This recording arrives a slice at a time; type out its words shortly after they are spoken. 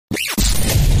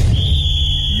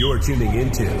You're tuning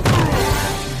into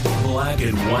Black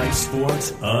and White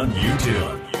Sports on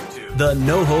YouTube. The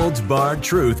no-holds-barred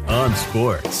truth on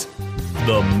sports.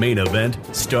 The main event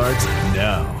starts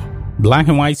now. Black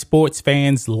and White Sports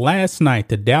fans, last night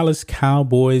the Dallas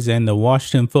Cowboys and the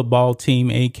Washington football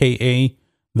team, a.k.a.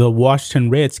 the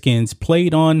Washington Redskins,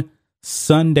 played on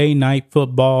Sunday Night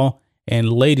Football.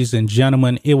 And ladies and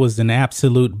gentlemen, it was an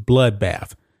absolute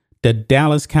bloodbath. The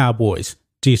Dallas Cowboys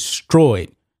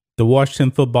destroyed the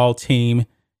Washington football team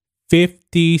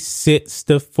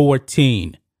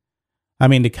 56-14. I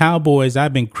mean, the Cowboys,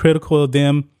 I've been critical of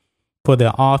them for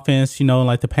their offense,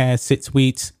 like the past 6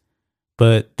 weeks,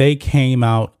 but they came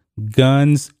out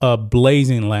guns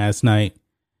a-blazing last night,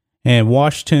 and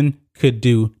Washington could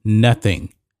do nothing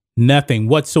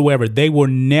whatsoever. They were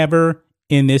never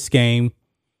in this game,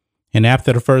 and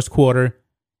after the first quarter,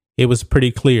 it was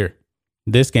pretty clear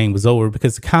this game was over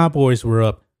because the Cowboys were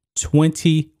up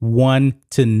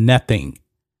 21-0.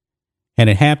 And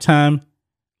at halftime,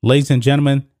 ladies and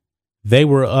gentlemen, they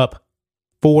were up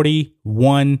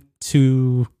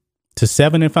 41-7,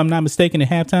 if I'm not mistaken, at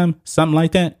halftime, something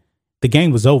like that. The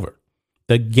game was over.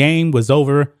 The game was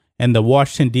over, and the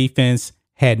Washington defense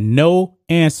had no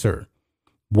answer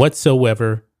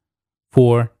whatsoever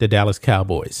for the Dallas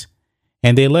Cowboys.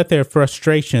 And they let their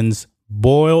frustrations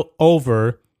boil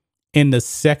over in the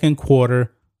second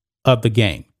quarter of the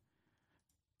game.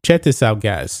 Check this out,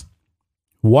 guys.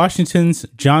 Washington's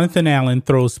Jonathan Allen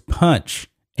throws punch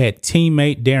at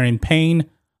teammate Darren Payne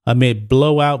amid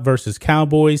blowout versus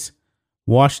Cowboys.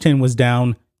 Washington was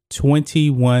down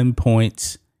 21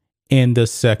 points in the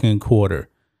second quarter.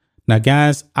 Now,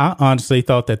 guys, I honestly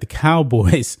thought that the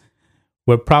Cowboys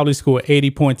would probably score 80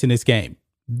 points in this game.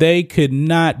 They could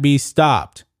not be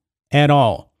stopped at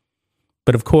all.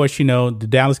 But of course, the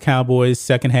Dallas Cowboys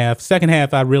second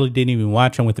half, I really didn't even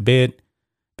watch. I went to bed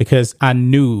because I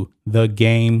knew the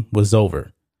game was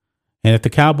over. And if the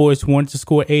Cowboys wanted to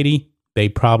score 80, they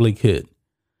probably could.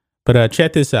 But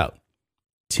check this out.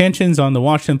 Tensions on the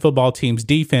Washington football team's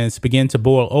defense began to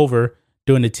boil over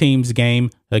during the team's game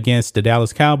against the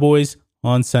Dallas Cowboys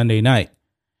on Sunday night.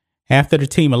 After the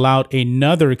team allowed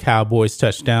another Cowboys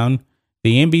touchdown,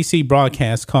 the NBC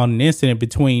broadcast called an incident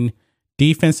between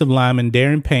defensive lineman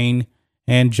Darren Payne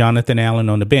and Jonathan Allen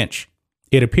on the bench.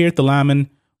 It appeared the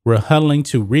linemen were huddling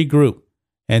to regroup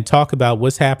and talk about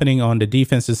what's happening on the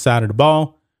defensive side of the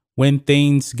ball when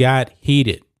things got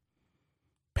heated.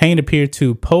 Payne appeared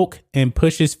to poke and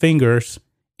push his fingers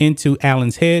into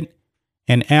Allen's head,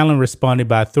 and Allen responded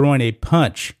by throwing a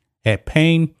punch at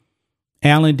Payne.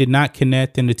 Allen did not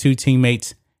connect, and the two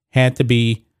teammates had to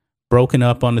be broken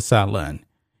up on the sideline.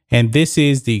 And this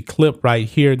is the clip right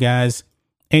here, guys.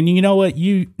 And you know what?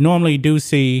 You normally do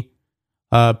see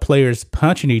players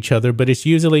punching each other, but it's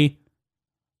usually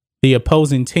the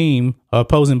opposing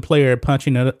player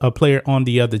punching a player on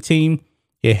the other team.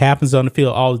 It happens on the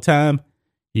field all the time.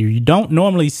 You don't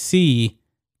normally see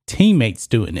teammates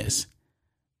doing this.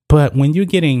 But when you're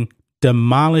getting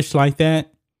demolished like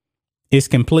that, it's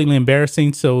completely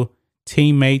embarrassing. So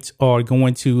teammates are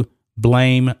going to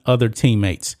blame other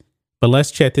teammates. But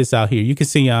let's check this out here. You can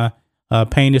see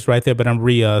Payne is right there, but I'm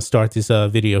restart this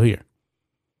video here.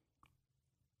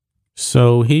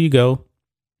 So here you go.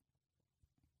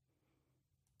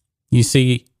 You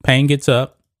see Payne gets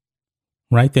up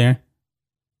right there,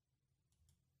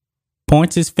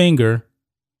 points his finger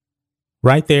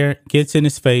right there, gets in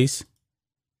his face,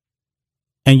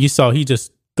 and you saw he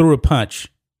just threw a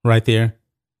punch right there,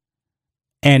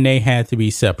 and they had to be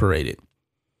separated.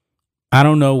 I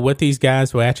don't know what these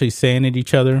guys were actually saying at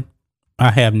each other.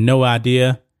 I have no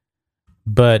idea,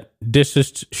 but this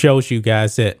just shows you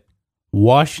guys that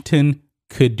Washington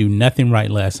could do nothing right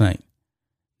last night.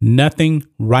 Nothing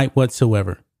right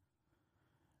whatsoever.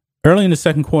 Early in the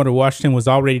second quarter, Washington was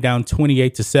already down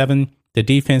 28-7. The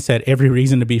defense had every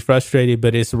reason to be frustrated,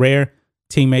 but it's rare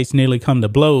teammates nearly come to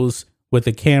blows with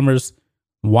the cameras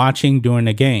watching during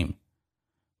the game.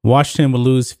 Washington would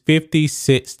lose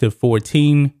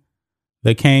 56-14.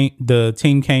 The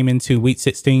team came into Week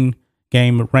 16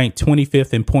 game ranked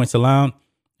 25th in points allowed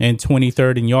and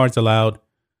 23rd in yards allowed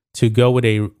to go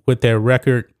with their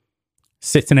record,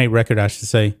 6-8 record, I should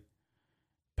say.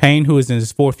 Payne, who is in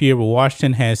his fourth year with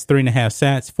Washington, has 3.5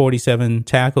 sacks, 47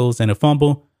 tackles, and a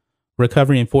fumble.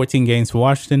 Recovery in 14 games for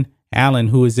Washington. Allen,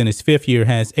 who is in his fifth year,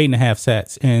 has 8.5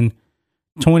 sacks and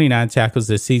 29 tackles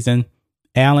this season.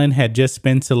 Allen had just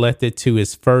been selected to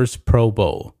his first Pro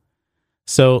Bowl.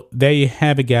 So there you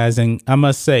have it, guys. And I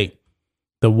must say,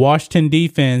 the Washington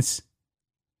defense,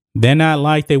 they're not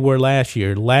like they were last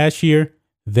year. Last year,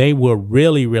 they were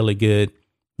really, really good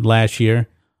last year.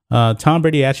 Tom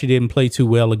Brady actually didn't play too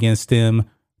well against them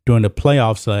during the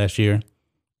playoffs last year.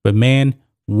 But man,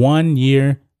 1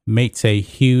 year makes a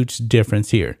huge difference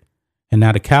here. And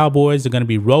now the Cowboys are going to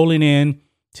be rolling in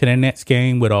to their next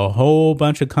game with a whole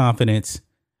bunch of confidence.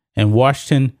 And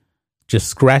Washington just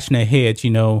scratching their heads,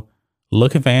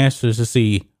 looking for answers to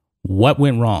see what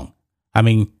went wrong. I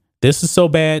mean, this is so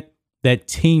bad that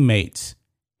teammates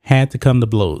had to come to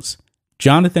blows.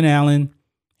 Jonathan Allen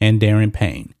and Darren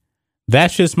Payne.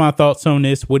 That's just my thoughts on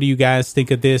this. What do you guys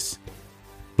think of this?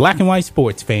 Black and White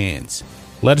Sports fans,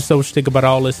 let us know what you think about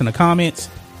all this in the comments.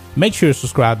 Make sure to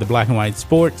subscribe to Black and White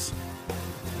Sports,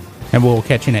 and we'll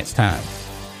catch you next time.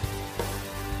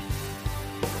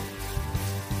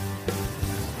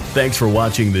 Thanks for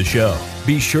watching the show.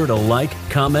 Be sure to like,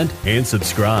 comment, and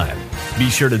subscribe. Be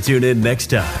sure to tune in next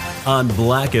time on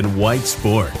Black and White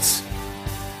Sports.